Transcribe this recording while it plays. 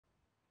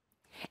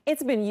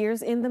It's been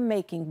years in the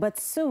making, but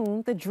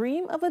soon the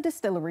dream of a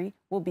distillery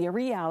will be a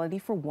reality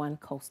for one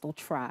coastal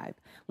tribe.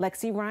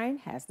 Lexi Ryan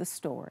has the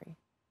story.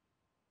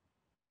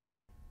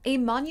 A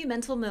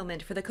monumental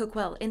moment for the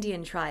Coquille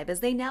Indian Tribe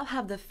as they now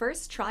have the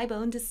first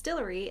tribe-owned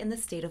distillery in the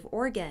state of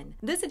Oregon.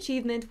 This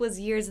achievement was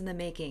years in the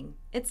making.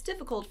 It's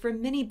difficult for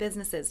many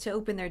businesses to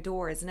open their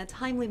doors in a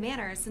timely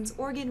manner since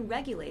Oregon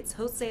regulates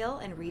wholesale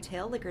and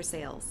retail liquor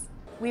sales.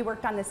 We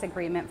worked on this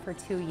agreement for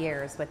 2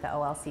 years with the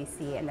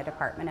OLCC and the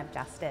Department of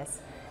Justice.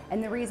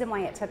 And the reason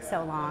why it took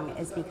so long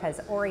is because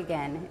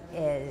Oregon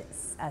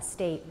is a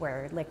state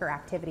where liquor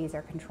activities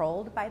are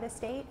controlled by the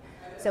state.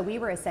 So we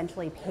were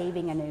essentially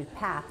paving a new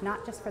path,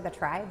 not just for the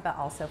tribe, but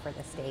also for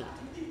the state.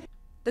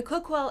 The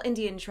Coquille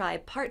Indian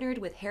Tribe partnered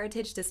with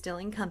Heritage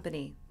Distilling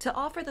Company to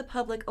offer the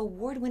public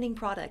award-winning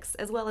products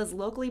as well as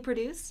locally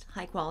produced,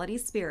 high-quality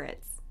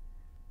spirits.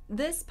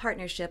 This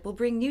partnership will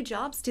bring new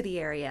jobs to the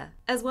area,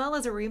 as well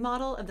as a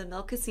remodel of the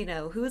Mill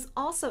Casino, who is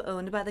also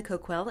owned by the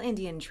Coquille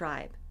Indian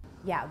Tribe.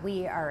 Yeah,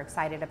 we are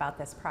excited about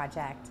this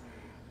project,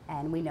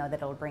 and we know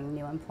that it'll bring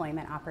new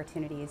employment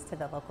opportunities to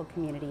the local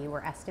community. We're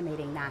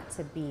estimating that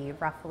to be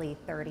roughly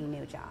 30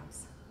 new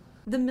jobs.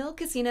 The Mill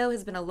Casino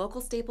has been a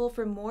local staple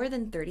for more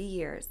than 30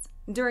 years.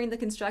 During the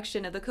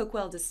construction of the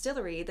Coquille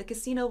Distillery, the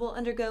casino will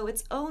undergo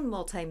its own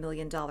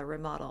multi-million-dollar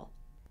remodel.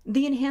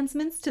 The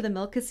enhancements to the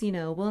Mill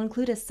Casino will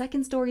include a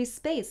second-story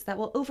space that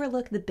will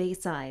overlook the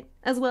bayside,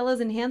 as well as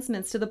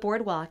enhancements to the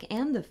boardwalk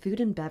and the food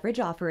and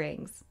beverage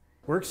offerings.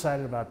 We're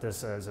excited about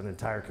this as an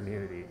entire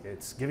community.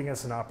 It's giving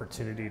us an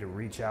opportunity to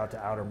reach out to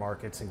outer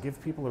markets and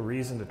give people a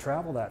reason to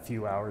travel that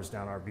few hours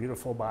down our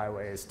beautiful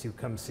byways to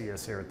come see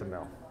us here at the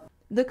Mill.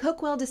 The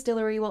Coquille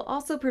Distillery will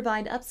also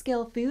provide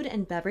upscale food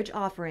and beverage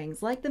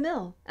offerings like the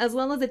Mill, as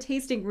well as a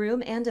tasting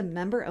room and a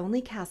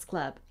member-only cask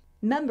club.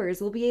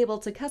 Members will be able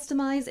to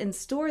customize and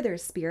store their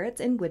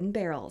spirits in wooden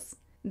barrels.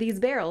 These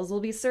barrels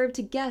will be served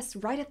to guests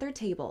right at their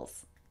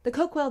tables. The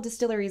Coquille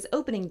Distillery's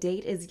opening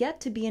date is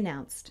yet to be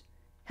announced.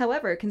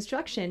 However,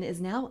 construction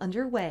is now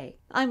underway.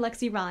 I'm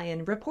Lexi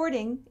Ryan,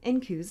 reporting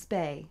in Coos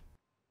Bay.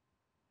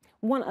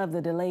 One of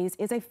the delays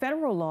is a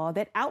federal law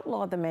that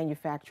outlawed the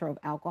manufacture of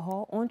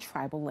alcohol on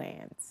tribal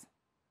lands.